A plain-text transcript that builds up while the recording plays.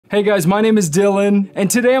Hey guys, my name is Dylan,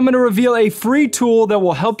 and today I'm going to reveal a free tool that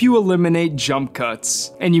will help you eliminate jump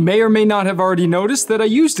cuts. And you may or may not have already noticed that I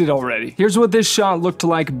used it already. Here's what this shot looked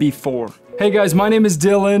like before. Hey guys, my name is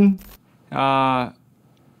Dylan.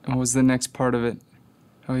 What was the next part of it?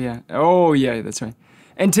 Oh yeah, that's right.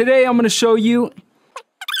 And today I'm going to show you...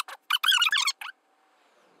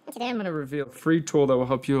 Today I'm going to reveal a free tool that will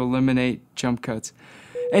help you eliminate jump cuts.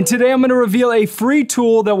 And today I'm going to reveal a free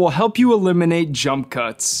tool that will help you eliminate jump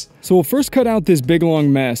cuts. So we'll first cut out this big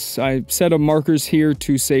long mess. I set up markers here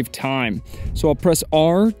to save time. So I'll press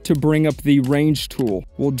R to bring up the range tool.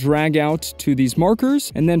 We'll drag out to these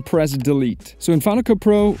markers and then press delete. So in Final Cut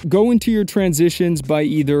Pro, go into your transitions by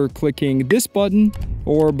either clicking this button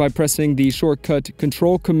or by pressing the shortcut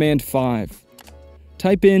Control-Command-5.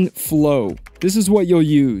 Type in flow. This is what you'll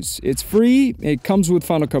use. It's free, it comes with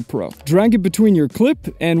Final Cut Pro. Drag it between your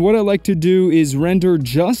clip, and what I like to do is render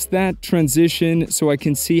just that transition so I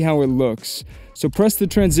can see how it looks. So press the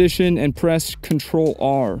transition and press Control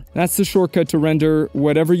R. That's the shortcut to render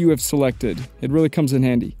whatever you have selected. It really comes in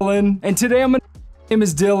handy. And today my name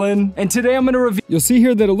is Dylan, and today I'm gonna review. You'll see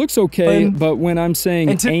here that it looks okay, but when I'm saying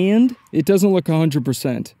and, it doesn't look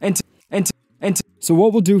 100%. So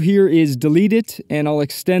what we'll do here is delete it, and I'll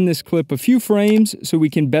extend this clip a few frames so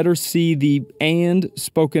we can better see the "and"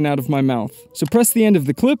 spoken out of my mouth. So press the end of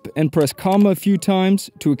the clip and press comma a few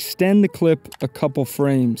times to extend the clip a couple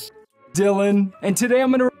frames. Dylan, and today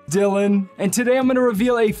I'm gonna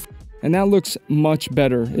reveal a... And that looks much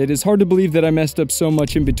better. It is hard to believe that I messed up so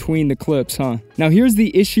much in between the clips, huh? Now here's the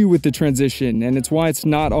issue with the transition, and it's why it's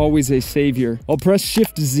not always a savior. I'll press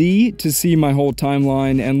Shift-Z to see my whole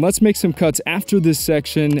timeline, and let's make some cuts after this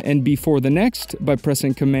section and before the next by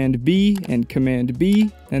pressing Command-B and Command-B,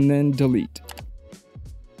 and then delete.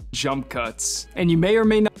 Jump cuts. And you may or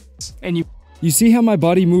may not... You see how my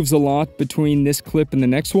body moves a lot between this clip and the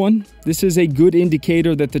next one? This is a good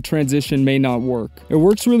indicator that the transition may not work. It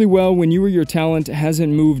works really well when you or your talent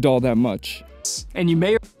hasn't moved all that much. And you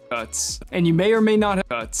may or may not have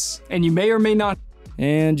cuts.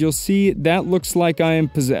 And you'll see that looks like I am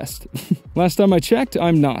possessed. Last time I checked,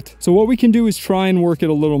 I'm not. So what we can do is try and work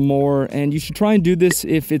it a little more, and you should try and do this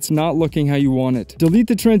if it's not looking how you want it. Delete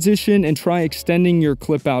the transition and try extending your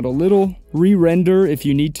clip out a little. Re-render if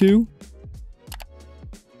you need to.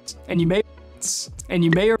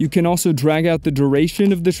 You can also drag out the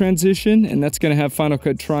duration of the transition, and that's going to have Final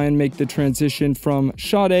Cut try and make the transition from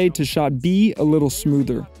shot A to shot B a little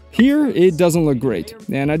smoother. Here, it doesn't look great,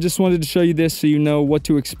 and I just wanted to show you this so you know what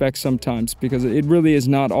to expect sometimes, because it really is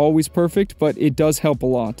not always perfect, but it does help a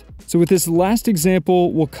lot. So with this last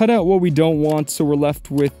example, we'll cut out what we don't want so we're left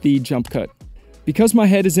with the jump cut. Because my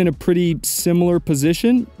head is in a pretty similar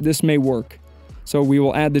position, this may work. So we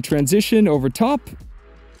will add the transition over top.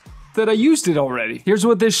 That I used it already. Here's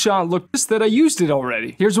what this shot looked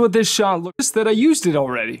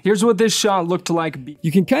like.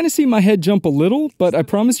 You can kind of see my head jump a little, but I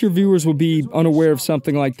promise your viewers will be unaware of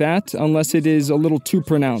something like that unless it is a little too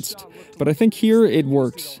pronounced. But I think here it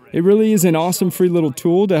works. It really is an awesome free little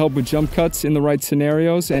tool to help with jump cuts in the right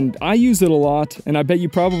scenarios, and I use it a lot, and I bet you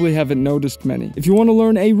probably haven't noticed many. If you want to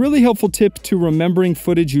learn a really helpful tip to remembering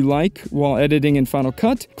footage you like while editing in Final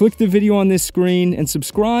Cut, click the video on this screen and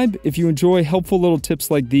subscribe if you enjoy helpful little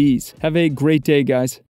tips like these. Have a great day, guys.